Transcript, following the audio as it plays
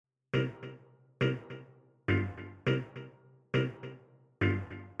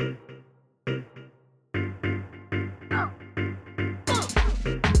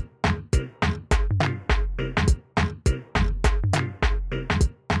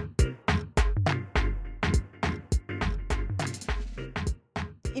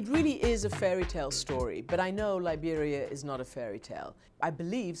It really is a fairy tale story, but I know Liberia is not a fairy tale. I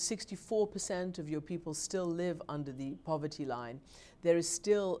believe 64% of your people still live under the poverty line. There is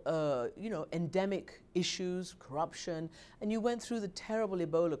still, endemic issues, corruption, and you went through the terrible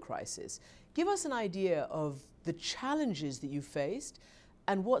Ebola crisis. Give us an idea of the challenges that you faced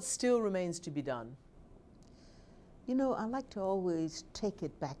and what still remains to be done. You know, I like to always take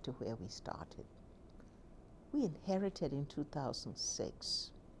it back to where we started. We inherited in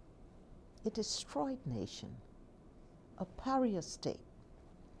 2006 a destroyed nation, a pariah state,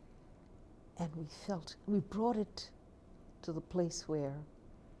 and we brought it to the place where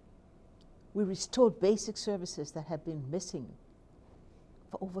we restored basic services that had been missing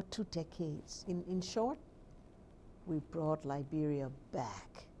for over 2 decades. In short, we brought Liberia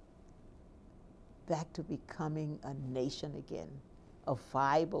back to becoming a nation again, a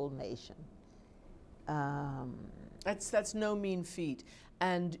viable nation. That's no mean feat.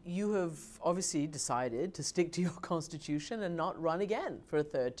 And you have obviously decided to stick to your constitution and not run again for a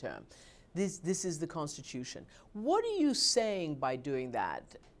 3rd term. This is the constitution. What are you saying by doing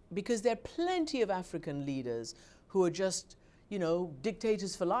that? Because there are plenty of African leaders who are just,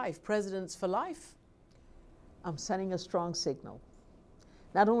 dictators for life, presidents for life. I'm sending a strong signal.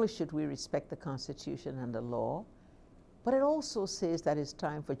 Not only should we respect the Constitution and the law, but it also says that it's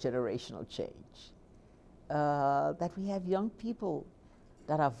time for generational change. That we have young people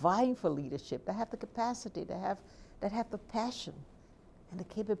that are vying for leadership, that have the capacity, that have the passion and the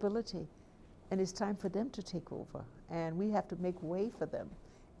capability. And it's time for them to take over. And we have to make way for them.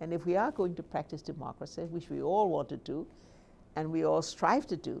 And if we are going to practice democracy, which we all want to do, and we all strive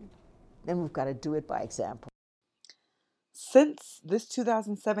to do, then we've got to do it by example. Since this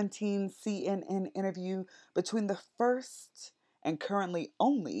 2017 CNN interview between the first and currently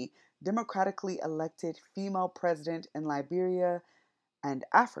only democratically elected female president in Liberia and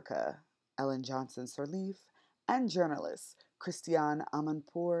Africa, Ellen Johnson Sirleaf, and journalist Christiane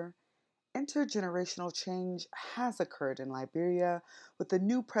Amanpour, intergenerational change has occurred in Liberia with the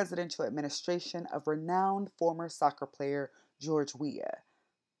new presidential administration of renowned former soccer player George Weah.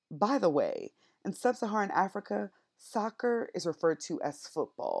 By the way, in sub-Saharan Africa, soccer is referred to as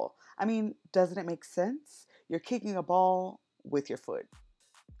football. I mean, doesn't it make sense? You're kicking a ball with your foot.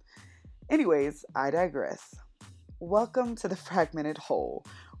 Anyways, I digress. Welcome to the Fragmented Whole,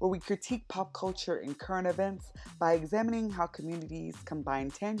 where we critique pop culture and current events by examining how communities combine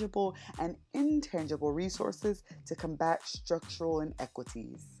tangible and intangible resources to combat structural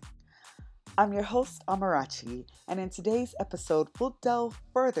inequities. I'm your host, Amarachi, and in today's episode, we'll delve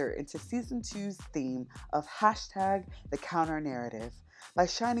further into Season 2's theme of #the Counternarrative by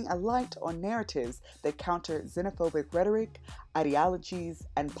shining a light on narratives that counter xenophobic rhetoric, ideologies,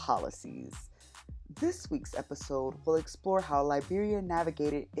 and policies. This week's episode will explore how Liberia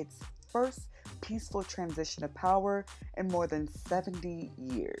navigated its first peaceful transition of power in more than 70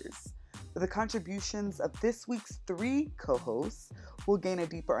 years. With the contributions of this week's 3 co-hosts, we'll gain a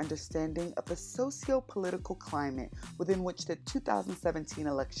deeper understanding of the socio-political climate within which the 2017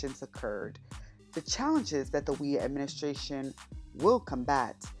 elections occurred, the challenges that the Weah administration will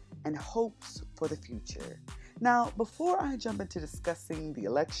combat, and hopes for the future. Now, before I jump into discussing the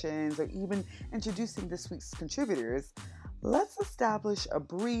elections or even introducing this week's contributors, let's establish a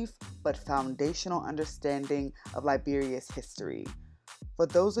brief but foundational understanding of Liberia's history. For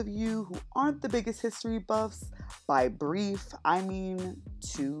those of you who aren't the biggest history buffs, by brief, I mean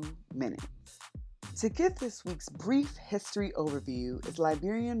 2 minutes. To give this week's brief history overview is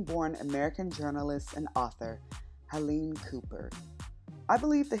Liberian-born American journalist and author Helene Cooper. I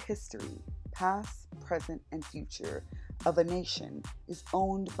believe the history, past, present, and future of a nation is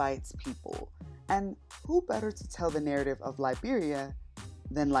owned by its people, and who better to tell the narrative of Liberia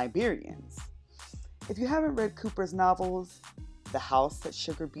than Liberians? If you haven't read Cooper's novels, The House at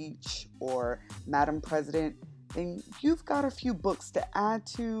Sugar Beach or Madam President, then you've got a few books to add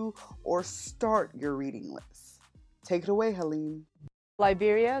to or start your reading list. Take it away, Helene.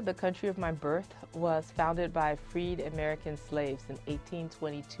 Liberia, the country of my birth, was founded by freed American slaves in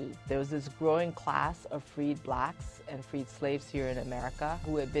 1822. There was this growing class of freed blacks and freed slaves here in America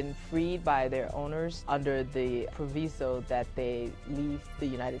who had been freed by their owners under the proviso that they leave the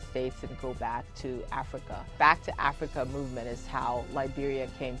United States and go back to Africa. Back to Africa movement is how Liberia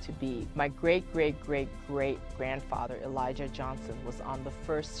came to be. My great-great-great-great-grandfather, Elijah Johnson, was on the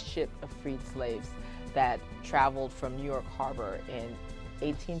first ship of freed slaves that traveled from New York Harbor in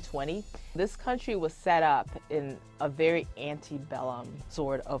 1820. This country was set up in a very antebellum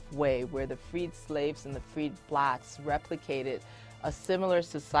sort of way where the freed slaves and the freed blacks replicated a similar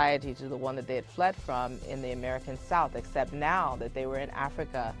society to the one that they had fled from in the American South, except now that they were in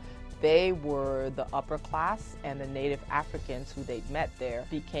Africa, they were the upper class, and the native Africans who they'd met there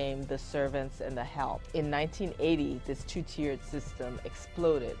became the servants and the help. In 1980, this two-tiered system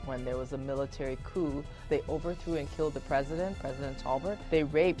exploded when there was a military coup. They overthrew and killed the president, President Talbot. They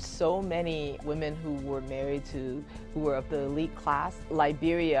raped so many women who were married to, who were of the elite class.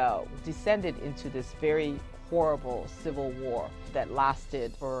 Liberia descended into this very horrible civil war that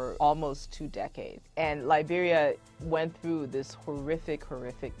lasted for almost 2 decades. And Liberia went through this horrific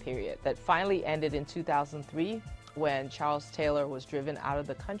period that finally ended in 2003 when Charles Taylor was driven out of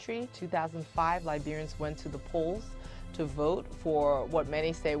the country. 2005, Liberians went to the polls to vote for what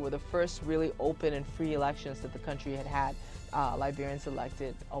many say were the first really open and free elections that the country had had. Liberians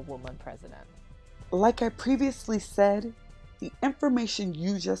elected a woman president. Like I previously said, the information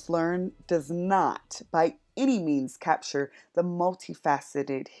you just learned does not, by any means, capture the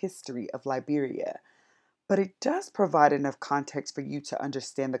multifaceted history of Liberia, but it does provide enough context for you to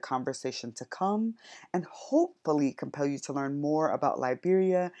understand the conversation to come and hopefully compel you to learn more about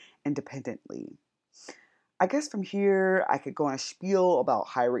Liberia independently. I guess from here, I could go on a spiel about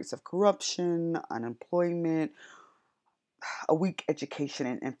high rates of corruption, unemployment, a weak education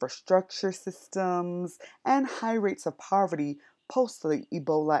and infrastructure systems, and high rates of poverty post the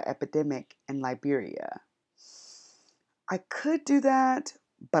Ebola epidemic in Liberia. I could do that,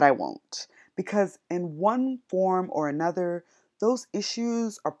 but I won't, because in one form or another, those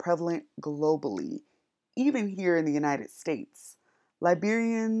issues are prevalent globally, even here in the United States.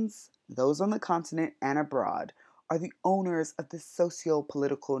 Liberians, those on the continent and abroad, are the owners of this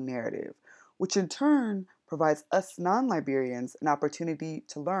socio-political narrative, which in turn provides us non-Liberians an opportunity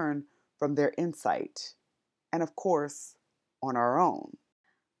to learn from their insight, and of course, on our own.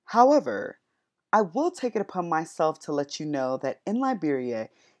 However, I will take it upon myself to let you know that in Liberia,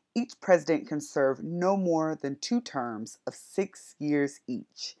 each president can serve no more than 2 terms of 6 years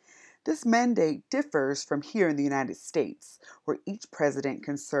each. This mandate differs from here in the United States, where each president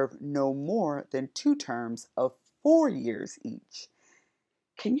can serve no more than 2 terms of 4 years each.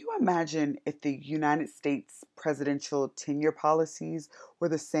 Can you imagine if the United States presidential tenure policies were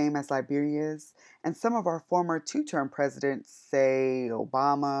the same as Liberia's, and some of our former 2-term presidents, say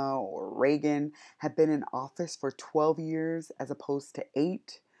Obama or Reagan, had been in office for 12 years as opposed to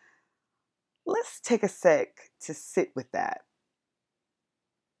 8? Let's take a sec to sit with that.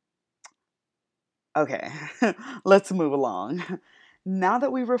 Okay, let's move along. Now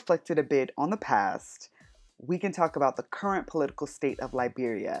that we've reflected a bit on the past, we can talk about the current political state of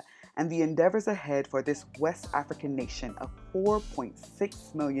Liberia and the endeavors ahead for this West African nation of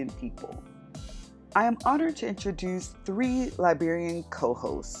 4.6 million people. I am honored to introduce 3 Liberian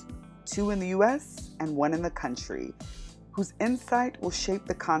co-hosts, 2 in the US and 1 in the country, whose insight will shape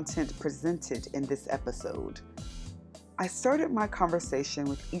the content presented in this episode. I started my conversation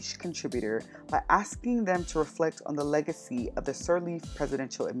with each contributor by asking them to reflect on the legacy of the Sirleaf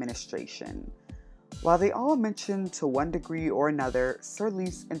presidential administration. While they all mentioned to one degree or another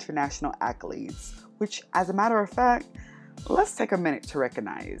Sirleaf's international accolades, which, as a matter of fact, let's take a minute to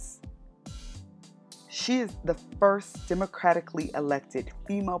recognize. She is the first democratically elected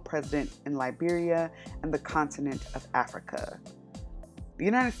female president in Liberia and the continent of Africa. The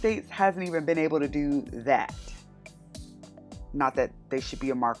United States hasn't even been able to do that. Not that they should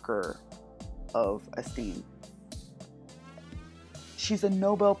be a marker of esteem. She's a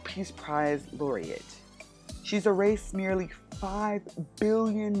Nobel Peace Prize laureate. She's erased nearly $5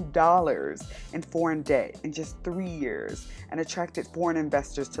 billion in foreign debt in just 3 years and attracted foreign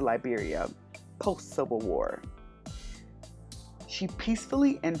investors to Liberia post-Civil War. She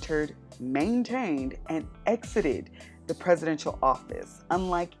peacefully entered, maintained, and exited the presidential office,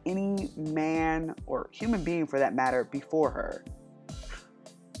 unlike any man or human being for that matter before her.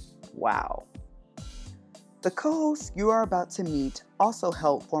 Wow. The co-hosts you are about to meet also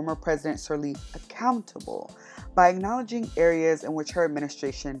held former President Sirleaf accountable by acknowledging areas in which her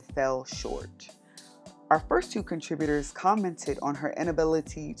administration fell short. Our first 2 contributors commented on her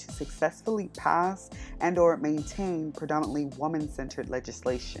inability to successfully pass and/or maintain predominantly woman-centered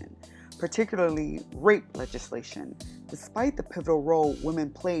legislation, particularly rape legislation, despite the pivotal role women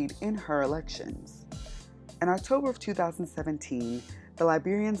played in her elections. In October of 2017, the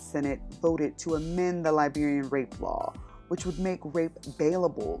Liberian Senate voted to amend the Liberian rape law, which would make rape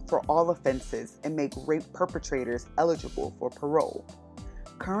bailable for all offenses and make rape perpetrators eligible for parole.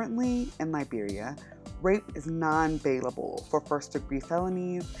 Currently, in Liberia, rape is non-bailable for first-degree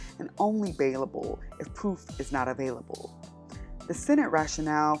felonies and only bailable if proof is not available. The Senate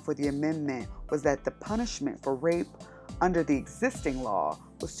rationale for the amendment was that the punishment for rape under the existing law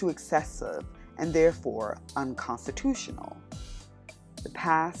was too excessive and therefore unconstitutional. The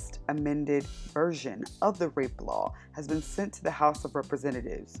past amended version of the rape law has been sent to the House of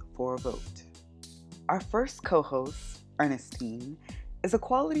Representatives for a vote. Our first co-host, Ernestine, is a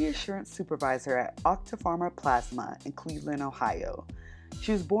quality assurance supervisor at Octapharma Plasma in Cleveland, Ohio.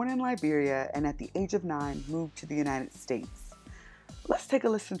 She was born in Liberia and at the age of 9 moved to the United States. Let's take a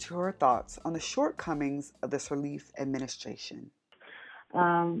listen to her thoughts on the shortcomings of the Sirleaf administration.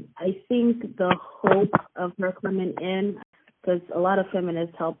 I think the hope of her coming in, because a lot of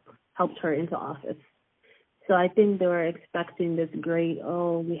feminists helped her into office. So I think they were expecting this great,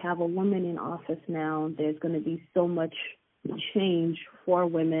 we have a woman in office now. There's going to be so much change for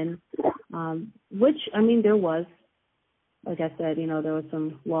women, which, I mean, there was. Like I said, there were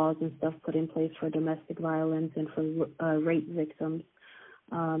some laws and stuff put in place for domestic violence and for rape victims.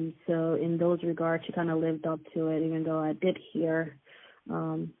 So in those regards, she kind of lived up to it, even though I did hear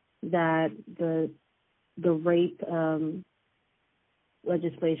that the rape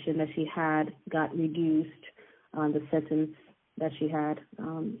legislation that she had got reduced. The sentence that she had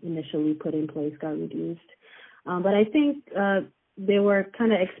initially put in place got reduced. But I think they were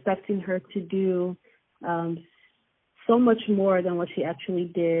kind of expecting her to do so much more than what she actually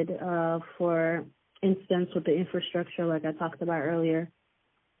did. For instance, with the infrastructure, like I talked about earlier,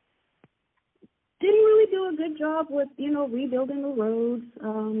 didn't really do a good job with, rebuilding the roads,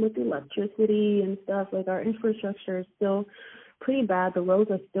 with electricity and stuff. Like, our infrastructure is still pretty bad. The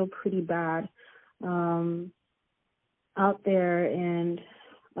roads are still pretty bad out there. And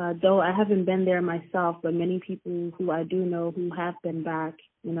though I haven't been there myself, but many people who I do know who have been back,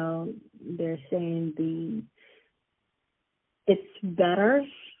 they're saying it's better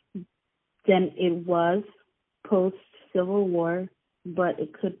than it was post-Civil War, but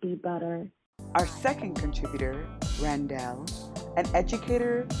it could be better. Our second contributor, Randell, an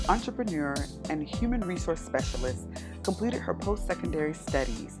educator, entrepreneur, and human resource specialist, completed her post-secondary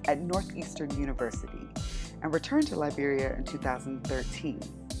studies at Northeastern University and returned to Liberia in 2013.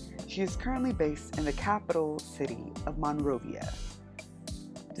 She is currently based in the capital city of Monrovia.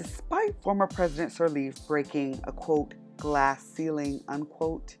 Despite former President Sirleaf breaking a, quote, glass ceiling,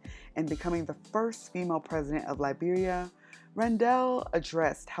 unquote, and becoming the first female president of Liberia, Randell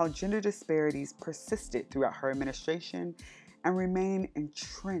addressed how gender disparities persisted throughout her administration and remain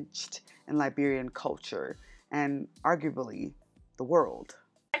entrenched in Liberian culture and arguably the world.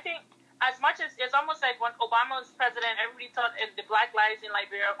 I think as much as it's almost like when Obama was president, everybody thought the black lives in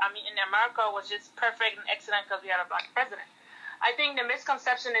Liberia, in America, was just perfect and excellent because we had a black president. I think the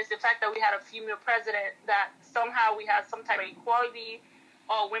misconception is the fact that we had a female president, that somehow we had some type of equality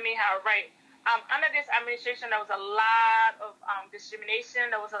or women had a right. Under this administration, there was a lot of discrimination.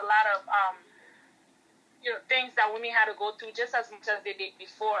 There was a lot of things that women had to go through just as much as they did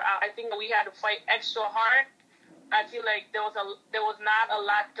before. I think we had to fight extra hard. I feel like there was not a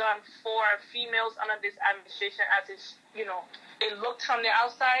lot done for females under this administration as it looked from the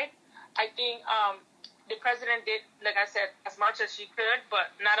outside. I think the president did, like I said, as much as she could, but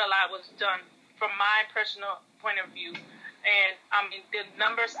not a lot was done from my personal point of view. And the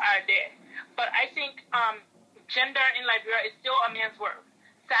numbers are there. But I think gender in Liberia is still a man's world.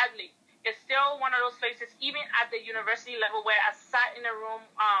 Sadly, it's still one of those places, even at the university level, where I sat in a room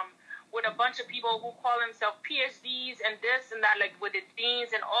with a bunch of people who call themselves PhDs and this and that, like with the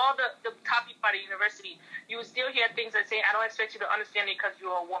deans and all the top people at the university. You will still hear things that say, I don't expect you to understand it because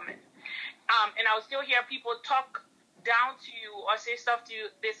you're a woman. And I will still hear people talk down to you or say stuff to you,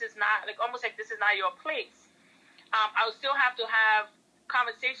 this is not, like almost like this is not your place. I will still have to have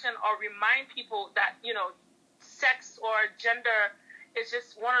conversation or remind people that, sex or gender is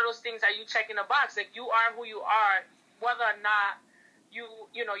just one of those things that you check in a box. Like, you are who you are, whether or not you're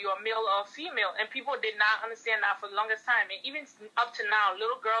a male or a female. And people did not understand that for the longest time. And even up to now,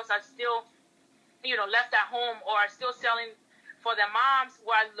 little girls are still, left at home or are still selling for their moms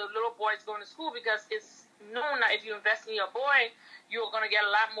while the little boys going to school, because it's known that if you invest in your boy, you're going to get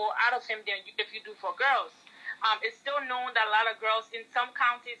a lot more out of him than if you do for girls. It's still known that a lot of girls in some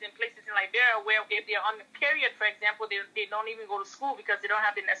counties and places in Liberia where if they're on the period, for example, they don't even go to school because they don't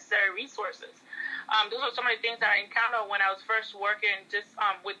have the necessary resources. Those are some of the things that I encountered when I was first working just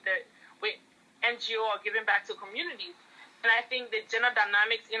with NGO or giving back to communities. And I think the gender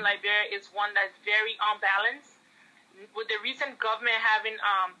dynamics in Liberia is one that's very unbalanced. With the recent government having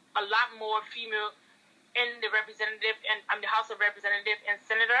a lot more female in the representative and the House of Representatives and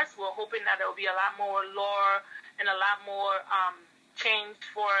senators, we're hoping that there will be a lot more law and a lot more change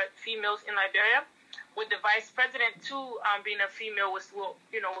for females in Liberia. With the vice president too being a female, we're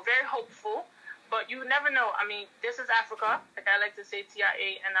very hopeful. But you never know. I mean, this is Africa, like I like to say,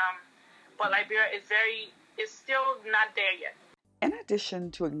 TIA, and but Liberia is still not there yet. In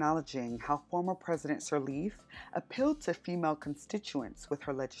addition to acknowledging how former President Sirleaf appealed to female constituents with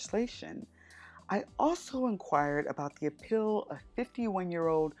her legislation, I also inquired about the appeal of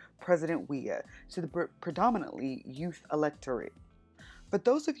 51-year-old President Weah to the predominantly youth electorate. For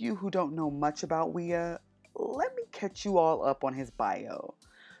those of you who don't know much about Weah, let me catch you all up on his bio.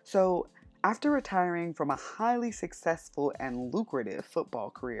 So, after retiring from a highly successful and lucrative football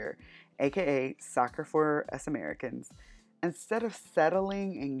career, aka soccer for us Americans, instead of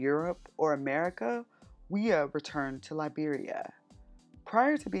settling in Europe or America, Weah returned to Liberia.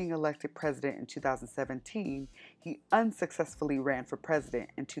 Prior to being elected president in 2017, he unsuccessfully ran for president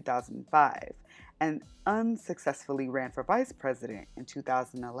in 2005 and unsuccessfully ran for vice president in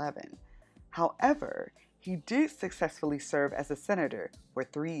 2011. However, he did successfully serve as a senator for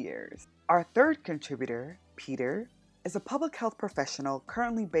 3 years. Our third contributor, Peter, is a public health professional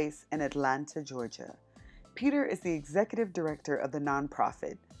currently based in Atlanta, Georgia. Peter is the executive director of the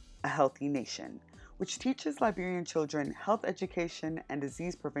nonprofit, A Healthy Nation, which teaches Liberian children health education and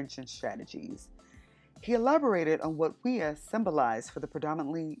disease prevention strategies. He elaborated on what Weah symbolized for the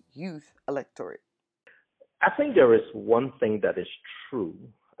predominantly youth electorate. I think there is one thing that is true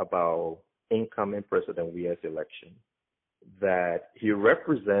about incoming President Weah's election, that he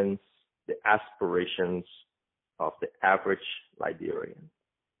represents the aspirations of the average Liberian.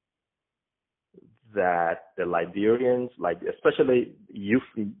 That the Liberians, especially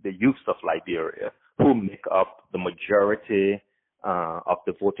the youth of Liberia, who make up the majority of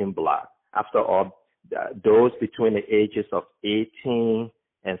the voting bloc. After all, those between the ages of 18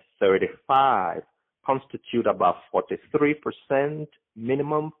 and 35 constitute about 43%,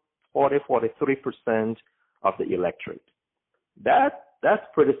 minimum 43% of the electorate. That's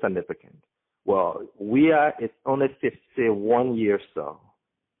pretty significant. Well, is only 51 years so.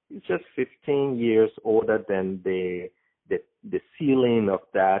 He's just 15 years older than the ceiling of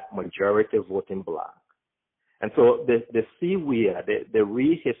that majority voting bloc. And so they see Weah, they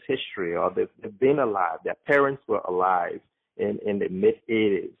read his history, or they've been alive. Their parents were alive in the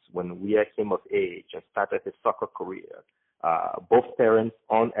mid-'80s when Weah came of age and started his soccer career. Both parents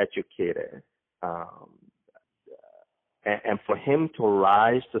uneducated. And for him to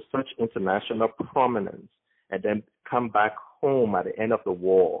rise to such international prominence and then come back home at the end of the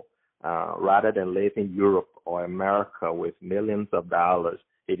war, rather than live in Europe or America with millions of dollars,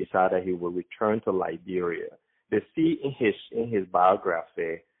 he decided he would return to Liberia. They see in his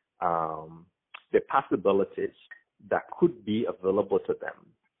biography the possibilities that could be available to them.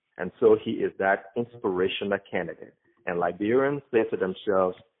 And so he is that inspirational candidate. And Liberians say to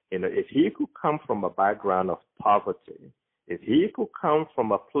themselves, if he could come from a background of poverty, if he could come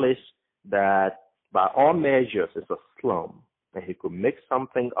from a place that by all measures is a slum, and he could make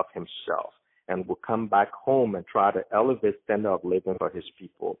something of himself and would come back home and try to elevate standard of living for his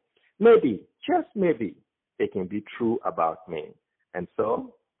people, maybe, just maybe, it can be true about me. And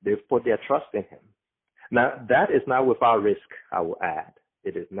so they've put their trust in him. Now, that is not without risk, I will add.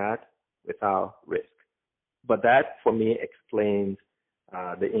 It is not without risk. But that, for me, explains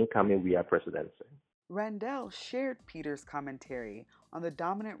the incoming Weah presidency. Randell shared Peter's commentary on the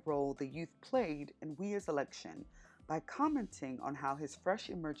dominant role the youth played in Weah's election by commenting on how his fresh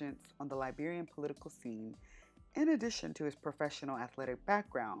emergence on the Liberian political scene, in addition to his professional athletic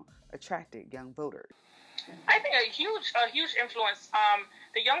background, attracted young voters. I think a huge influence.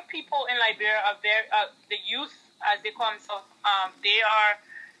 The young people in Liberia are very, the youth, as they call themselves, they are,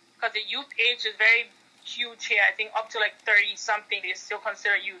 because the youth age is very huge here. I think up to like 30 something, they still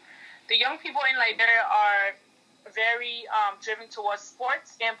consider youth. The young people in Liberia are very driven towards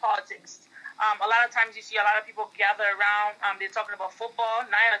sports and politics. A lot of times you see a lot of people gather around, they're talking about football 9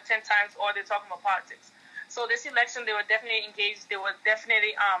 or 10 times, or they're talking about politics. So this election, they were definitely engaged. They were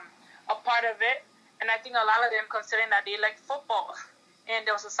definitely a part of it. And I think a lot of them, considering that they like football, and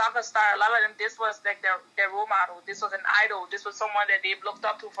there was a soccer star, a lot of them, this was like their role model. This was an idol. This was someone that they've looked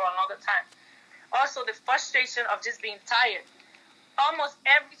up to for a longer time. Also, the frustration of just being tired. Almost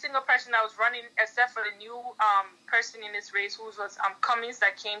every single person that was running, except for the new person in this race, who was Cummings,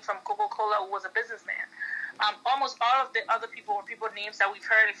 that came from Coca-Cola, who was a businessman. Almost all of the other people were people names that we've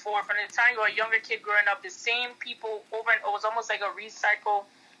heard before. From the time you were a younger kid growing up, the same people over and over. It was almost like a recycled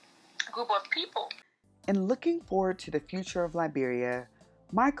group of people. In looking forward to the future of Liberia,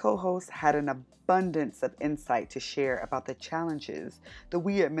 my co-host had an abundance of insight to share about the challenges the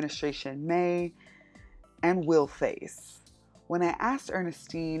Weah administration may and will face. When I asked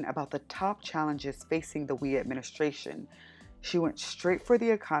Ernestine about the top challenges facing the Weah administration, She went straight for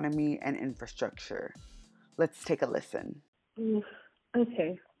the economy and infrastructure. Let's take a listen.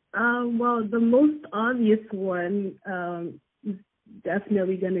 Okay. Well, the most obvious one is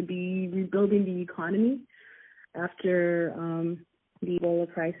definitely going to be rebuilding the economy after the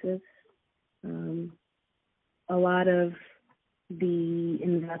Ebola crisis. A lot of the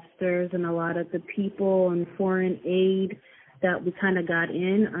investors and a lot of the people and foreign aid that we kind of got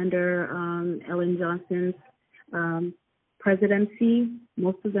in under Ellen Johnson's presidency,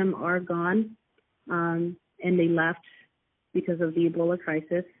 most of them are gone, and they left because of the Ebola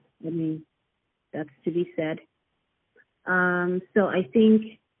crisis. I mean, that's to be said. So I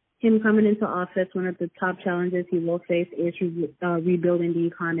think him coming into office, one of the top challenges he will face is rebuilding the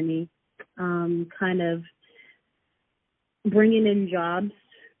economy, kind of bringing in jobs,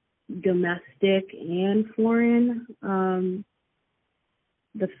 domestic and foreign.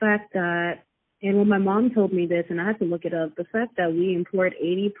 The fact that, and when my mom told me this, and I had to look it up, the fact that we import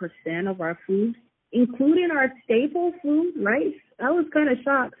 80% of our food, including our staple food, rice, I was kind of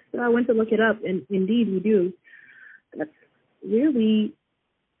shocked. So I went to look it up, and indeed we do. That's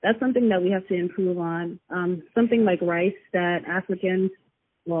something that we have to improve on. Something like rice that Africans,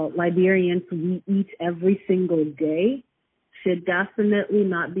 well, Liberians, we eat every single day should definitely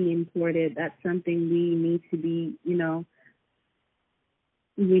not be imported. That's something we need to be,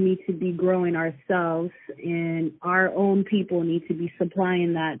 we need to be growing ourselves, and our own people need to be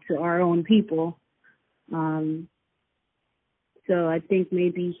supplying that to our own people. So I think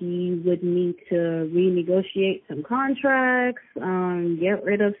maybe he would need to renegotiate some contracts, get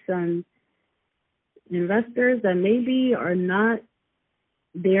rid of some investors that maybe are not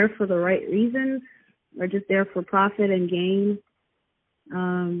there for the right reasons, or just there for profit and gain,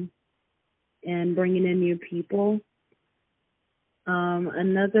 and bringing in new people.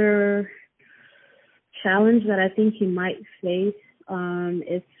 Another challenge that I think he might face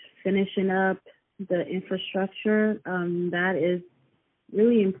is finishing up the infrastructure. That is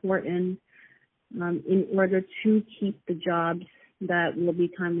really important in order to keep the jobs that will be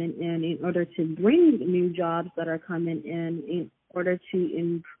coming in order to bring new jobs that are coming in order to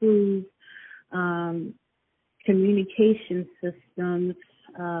improve communication systems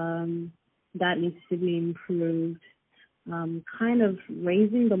that needs to be improved. Kind of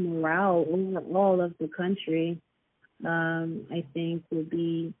raising the morale overall of the country, I think, will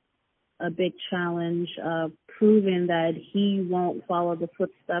be a big challenge, proving that he won't follow the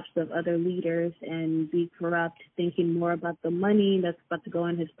footsteps of other leaders and be corrupt, thinking more about the money that's about to go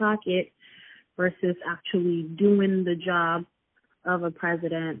in his pocket versus actually doing the job of a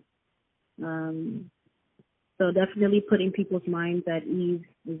president. So definitely putting people's minds at ease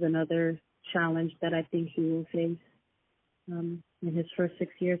is another challenge that I think he will face in his first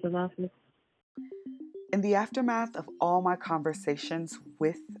 6 years of office. In the aftermath of all my conversations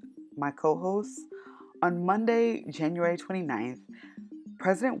with my co-hosts, on Monday, January 29th,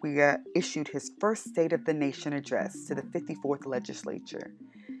 President Weah issued his first State of the Nation address to the 54th Legislature.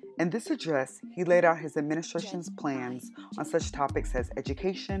 In this address, he laid out his administration's plans on such topics as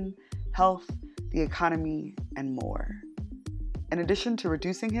education, health, the economy, and more. In addition to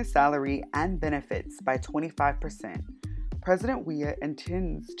reducing his salary and benefits by 25%, President Weah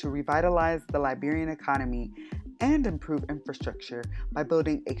intends to revitalize the Liberian economy and improve infrastructure by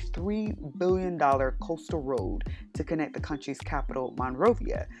building a $3 billion coastal road to connect the country's capital,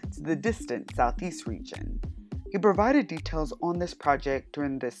 Monrovia, to the distant southeast region. He provided details on this project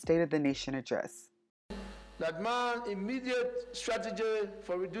during the State of the Nation address. That my immediate strategy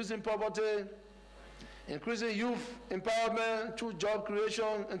for reducing poverty, increasing youth empowerment through job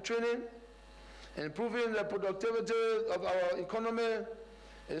creation and training, improving the productivity of our economy,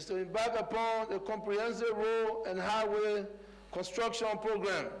 is to embark upon a comprehensive road and highway construction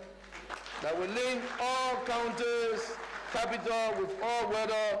program that will link all counties' capital with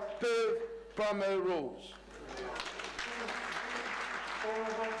all-weather paved primary roads.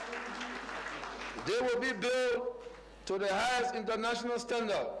 They will be built to the highest international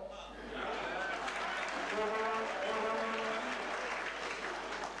standard.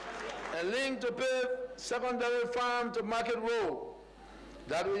 And linked to pave secondary farm to market road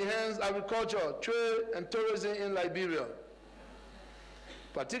that will enhance agriculture, trade, and tourism in Liberia.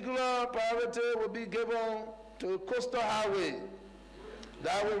 Particular priority will be given to coastal highway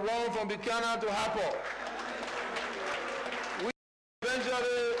that will run from Buchanan to Harper. We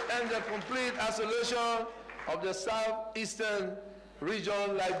eventually end the complete isolation of the southeastern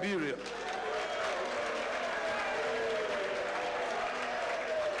region, Liberia.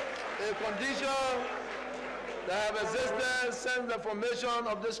 A condition that have existed since the formation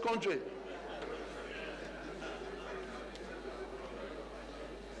of this country.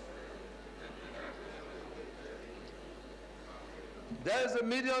 There is a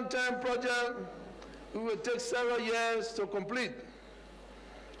medium-term project it will take several years to complete,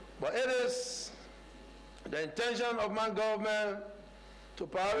 but it is the intention of my government to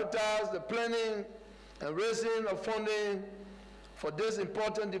prioritize the planning and raising of funding for this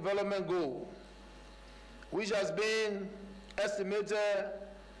important development goal, which has been estimated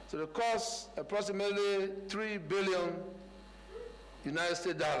to cost approximately $3 billion United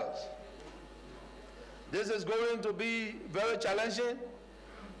States dollars. This is going to be very challenging,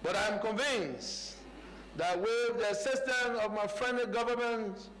 but I'm convinced that with the assistance of my friendly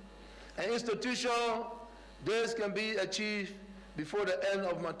governments and institutions, this can be achieved before the end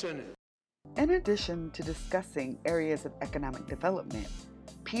of my tenure. In addition to discussing areas of economic development,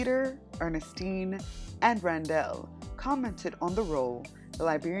 Peter, Ernestine, and Randall commented on the role the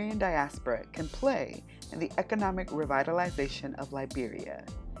Liberian diaspora can play in the economic revitalization of Liberia.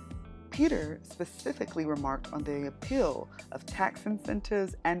 Peter specifically remarked on the appeal of tax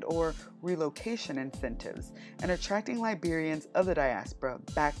incentives and/or relocation incentives in attracting Liberians of the diaspora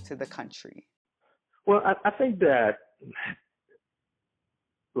back to the country. Well, I think that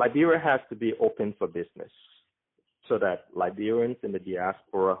Liberia has to be open for business so that Liberians in the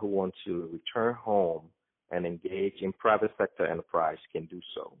diaspora who want to return home and engage in private sector enterprise can do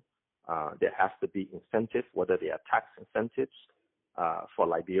so. There has to be incentives, whether they are tax incentives for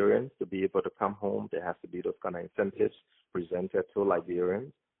Liberians to be able to come home. There has to be those kind of incentives presented to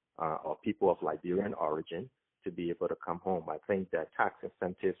Liberians or people of Liberian origin to be able to come home. I think that tax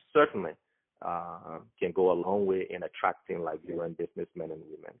incentives certainly can go a long way in attracting Liberian businessmen and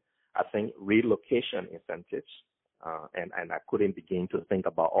women. I think relocation incentives, and I couldn't begin to think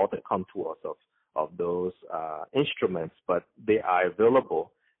about all the contours of those instruments, but they are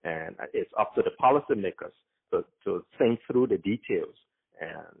available, and it's up to the policymakers to think through the details,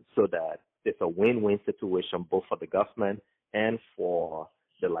 and so that it's a win-win situation both for the government and for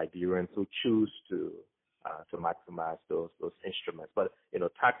the Liberians who choose to maximize those instruments. But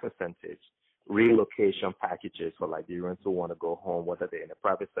tax incentives, relocation packages for Liberians who want to go home, whether they're in the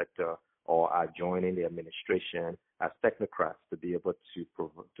private sector or are joining the administration as technocrats, to be able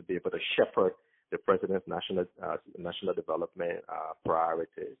to shepherd the president's national development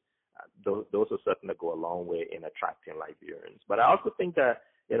priorities. Those will certainly go a long way in attracting Liberians. But I also think that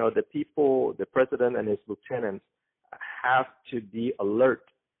the people, the president and his lieutenants, have to be alert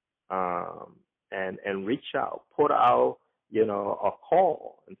and reach out, put out a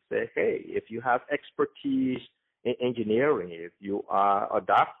call and say, hey, if you have expertise in engineering, if you are a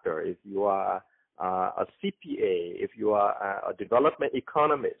doctor, if you are a CPA, if you are a development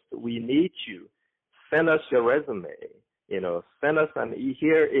economist, we need you. Send us your resume. Send us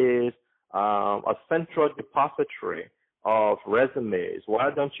here is a central depository of resumes.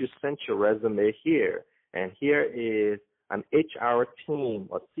 Why don't you send your resume here? And here is an HR team,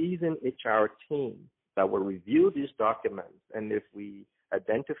 a seasoned HR team that will review these documents. And if we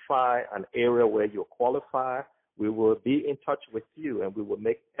identify an area where you qualify, we will be in touch with you, and we will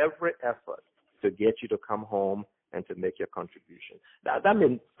make every effort to get you to come home and to make your contribution. That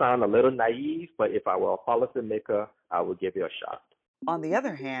may sound a little naive, but if I were a policymaker, I would give you a shot. On the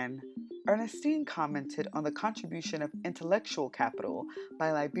other hand, Ernestine commented on the contribution of intellectual capital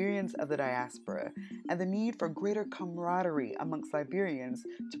by Liberians of the diaspora and the need for greater camaraderie amongst Liberians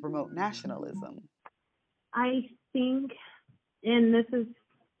to promote nationalism. I think, and this is,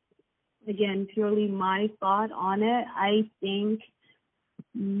 again, purely my thought on it, I think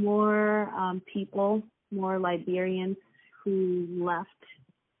more people, more Liberians who left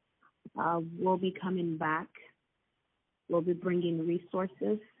will be coming back. We'll be bringing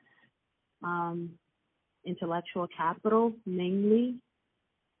resources, intellectual capital, mainly,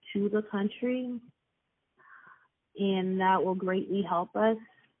 to the country, and that will greatly help us.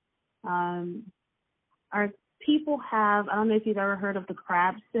 Our people have, I don't know if you've ever heard of the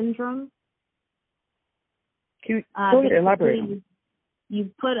crab syndrome. Can you elaborate? You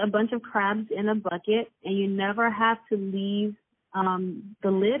put a bunch of crabs in a bucket, and you never have to leave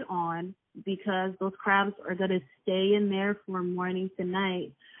the lid on, because those crabs are going to stay in there from morning to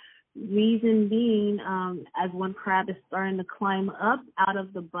night. Reason being, as one crab is starting to climb up out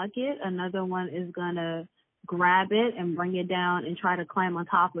of the bucket, another one is going to grab it and bring it down and try to climb on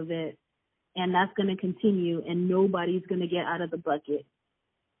top of it. And that's going to continue, and nobody's going to get out of the bucket.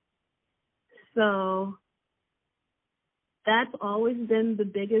 So that's always been the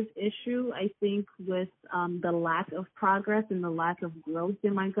biggest issue, I think, with the lack of progress and the lack of growth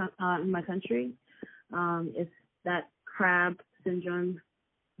in my country. It's that crab syndrome,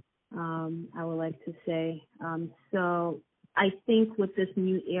 I would like to say. So I think with this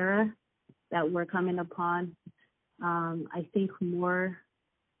new era that we're coming upon, I think more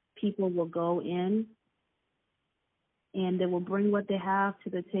people will go in and they will bring what they have to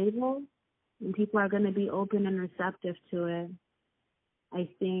the table, and people are going to be open and receptive to it. I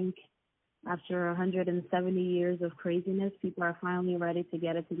think after 170 years of craziness, people are finally ready to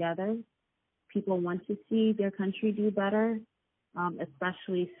get it together. People want to see their country do better,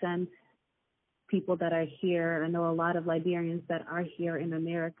 especially since people that are here, I know a lot of Liberians that are here in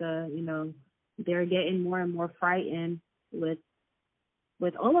America, you know, they're getting more and more frightened with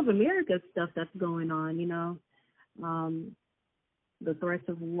all of America's stuff that's going on, you know, the threats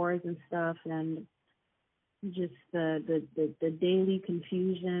of wars and stuff, and just the daily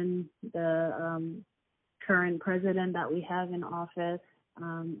confusion, the current president that we have in office.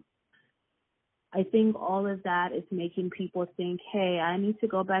 I think all of that is making people think, hey, I need to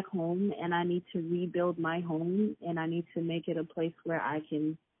go back home and I need to rebuild my home and I need to make it a place where I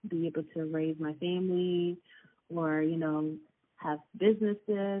can be able to raise my family or, you know, have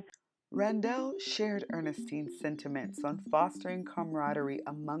businesses. Randell shared Ernestine's sentiments on fostering camaraderie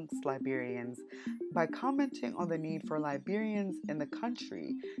amongst Liberians by commenting on the need for Liberians in the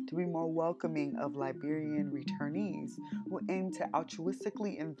country to be more welcoming of Liberian returnees who aim to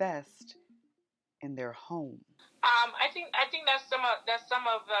altruistically invest in their home. I think that's some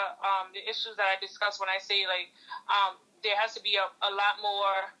of the issues that I discuss when I say like there has to be a lot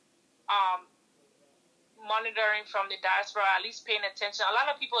more monitoring from the diaspora, at least paying attention. A lot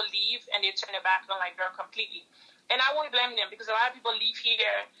of people leave and they turn their back on Liberia completely. And I won't blame them because a lot of people leave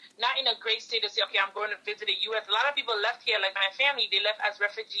here not in a great state to say, okay, I'm going to visit the U.S. A lot of people left here, like my family, they left as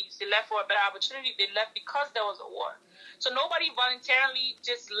refugees. They left for a better opportunity. They left because there was a war. So nobody voluntarily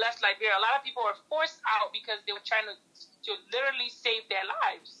just left Liberia. A lot of people were forced out because they were trying to literally save their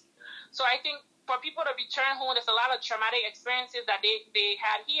lives. So I think for people to return home, there's a lot of traumatic experiences that they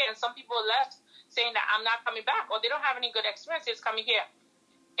had here. And some people left saying that I'm not coming back or they don't have any good experiences coming here.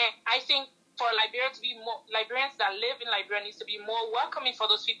 And I think for Liberia to be more, Liberians that live in Liberia needs to be more welcoming for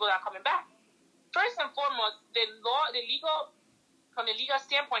those people that are coming back. First and foremost, from the legal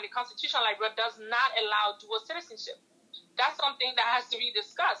standpoint, the Constitution of Liberia does not allow dual citizenship. That's something that has to be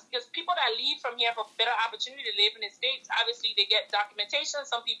discussed because people that leave from here for better opportunity to live in the States, obviously they get documentation.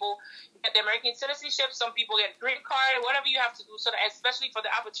 Some people get the American citizenship. Some people get green card, whatever you have to do. So that especially for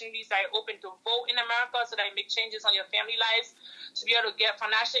the opportunities that are open to vote in America so that you make changes on your family lives, to be able to get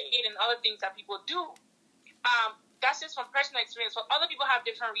financial aid and other things that people do. That's just from personal experience. But other people have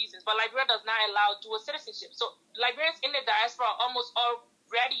different reasons. But Liberia does not allow dual citizenship. So Liberians in the diaspora are almost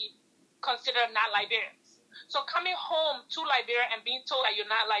already considered not Liberians. So coming home to Liberia and being told that you're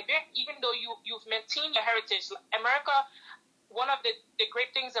not Liberian, even though you've maintained your heritage, America, one of the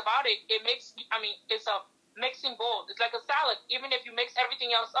great things about it, it's a mixing bowl. It's like a salad. Even if you mix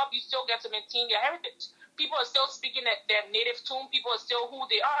everything else up, you still get to maintain your heritage. People are still speaking their native tune. People are still who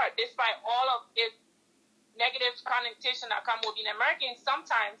they are, despite all of it negative connotation that come with being American.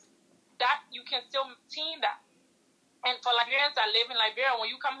 Sometimes that you can still maintain that. And for Liberians that live in Liberia,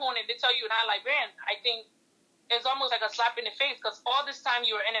 when you come home and they tell you you're not Liberian, I think it's almost like a slap in the face because all this time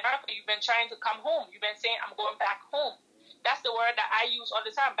you were in America, you've been trying to come home. You've been saying, I'm going back home. That's the word that I use all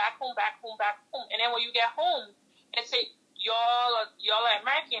the time, back home, back home, back home. And then when you get home and say, y'all are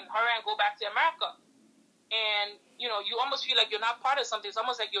American, hurry and go back to America. And, you know, you almost feel like you're not part of something. It's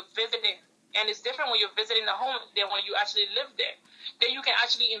almost like you're visiting. And it's different when you're visiting the home than when you actually live there. Then you can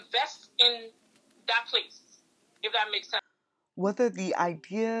actually invest in that place, if that makes sense. Whether the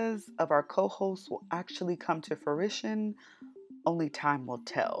ideas of our co-hosts will actually come to fruition, only time will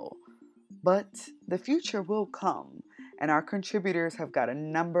tell. But the future will come, and our contributors have got a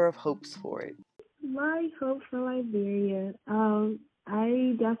number of hopes for it. My hope for Liberia,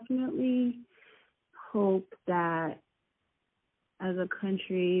 I definitely hope that as a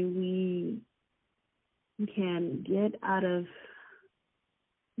country we can get out of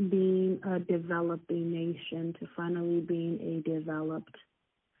being a developing nation to finally being a developed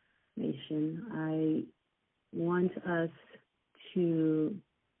nation. I want us to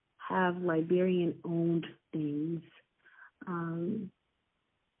have Liberian-owned things.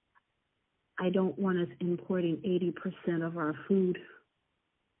 I don't want us importing 80% of our food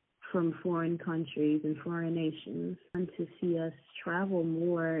from foreign countries and foreign nations. I want to see us travel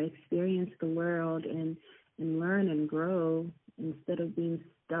more, experience the world, and learn and grow instead of being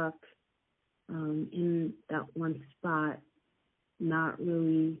stuck in that one spot, not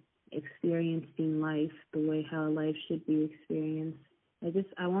really experiencing life the way how life should be experienced.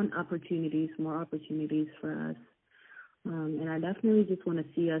 I want opportunities, more opportunities for us. And I definitely just want to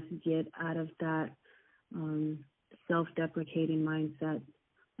see us get out of that self-deprecating mindset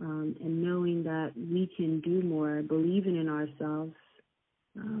and knowing that we can do more, believing in ourselves,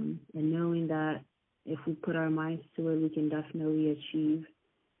 and knowing that if we put our minds to it, we can definitely achieve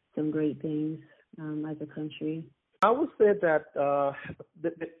some great things as a country. I would say that,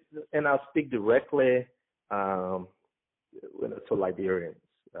 and I'll speak directly to Liberians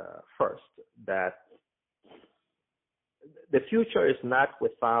first, that the future is not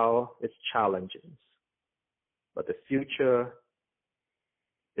without its challenges, but the future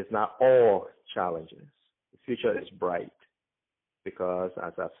is not all challenges. The future is bright because,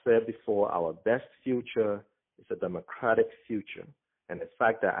 as I've said before, our best future is a democratic future. And the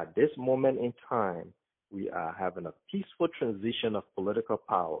fact that at this moment in time, we are having a peaceful transition of political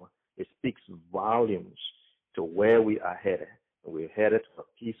power, it speaks volumes to where we are headed. And we're headed to a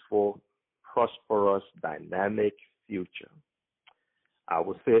peaceful, prosperous, dynamic future. I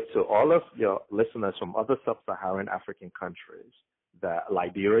would say to all of your listeners from other sub-Saharan African countries that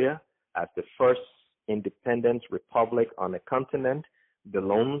Liberia, as the first independent republic on the continent, the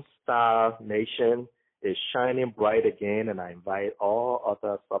Lone Star Nation, is shining bright again, and I invite all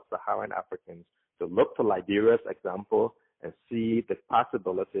other sub-Saharan Africans to look to Liberia's example and see the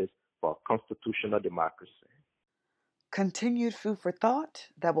possibilities for constitutional democracy. Continued food for thought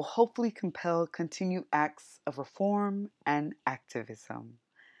that will hopefully compel continued acts of reform and activism.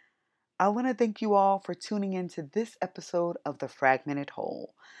 I want to thank you all for tuning in to this episode of The Fragmented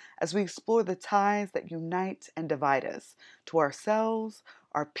Whole, as we explore the ties that unite and divide us to ourselves,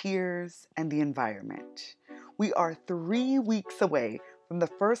 our peers, and the environment. We are 3 weeks away from the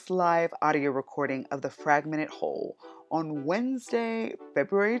first live audio recording of The Fragmented Whole on Wednesday,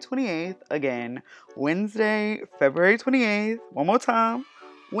 February 28th. Again, Wednesday, February 28th. One more time.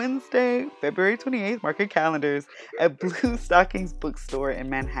 Wednesday, February 28th. Mark your calendars at Blue Stockings Bookstore in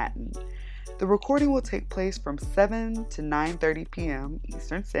Manhattan. The recording will take place from 7 to 9:30 p.m.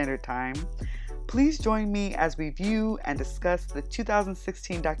 Eastern Standard Time. Please join me as we view and discuss the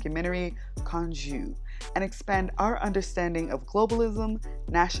 2016 documentary Conju and expand our understanding of globalism,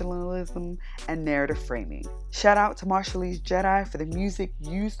 nationalism, and narrative framing. Shout out to Marshallese Jedi for the music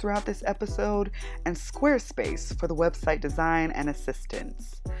used throughout this episode and Squarespace for the website design and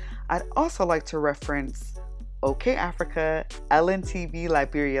assistance. I'd also like to reference OK Africa, LNTV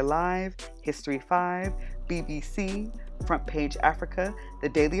Liberia Live, History 5, BBC, Front Page Africa, The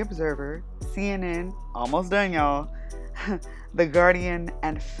Daily Observer, CNN, almost done y'all, The Guardian,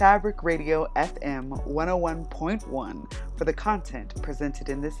 and Fabric Radio FM 101.1 for the content presented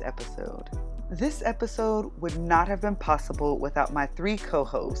in this episode. This episode would not have been possible without my 3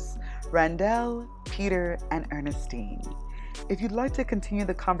 co-hosts, Randell, Peter, and Ernestine. If you'd like to continue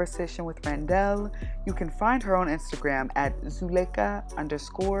the conversation with Randell, you can find her on Instagram at Zuleka_,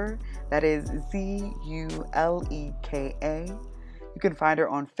 that is Zuleka. You can find her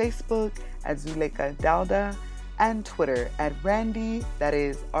on Facebook at Zuleka Dauda, and Twitter at Randy, that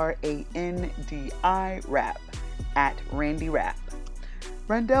is Randi Rap, at Randy Rap.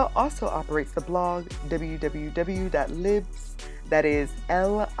 Randell also operates the blog www.libs, that is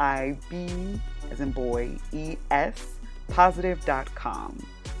LIB, as in boy, ES, positive.com.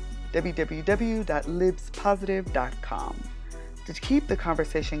 www.libspositive.com. To keep the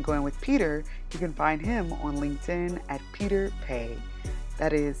conversation going with Peter, you can find him on LinkedIn at Peter Paye,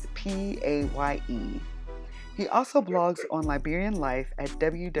 that is Paye. He also blogs on Liberian life at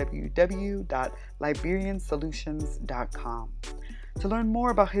www.liberiansolutions.com. To learn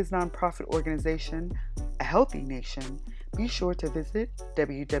more about his nonprofit organization, A Healthy Nation, be sure to visit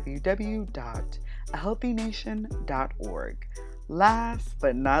www.ahealthynation.org. Last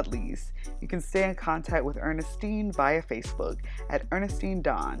but not least, you can stay in contact with Ernestine via Facebook at Ernestine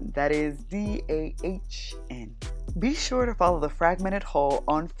Dawn, that is DAHN. Be sure to follow The Fragmented Whole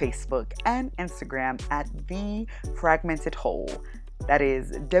on Facebook and Instagram at The Fragmented Whole, that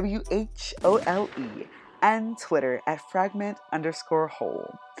is WHOLE, and Twitter at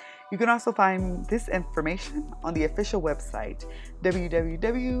fragment_whole. You can also find this information on the official website,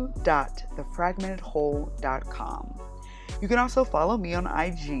 www.thefragmentedwhole.com. You can also follow me on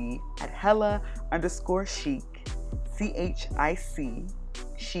IG at Hella_chic, CHIC,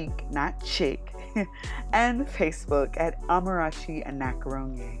 chic, not chick, and Facebook at Amarachi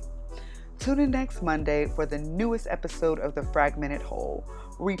Anakaronye. Tune in next Monday for the newest episode of The Fragmented Whole,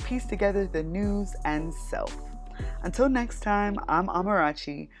 where we piece together the news and self. Until next time, I'm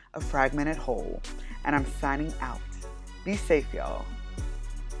Amarachi, a Fragmented Whole, and I'm signing out. Be safe, y'all.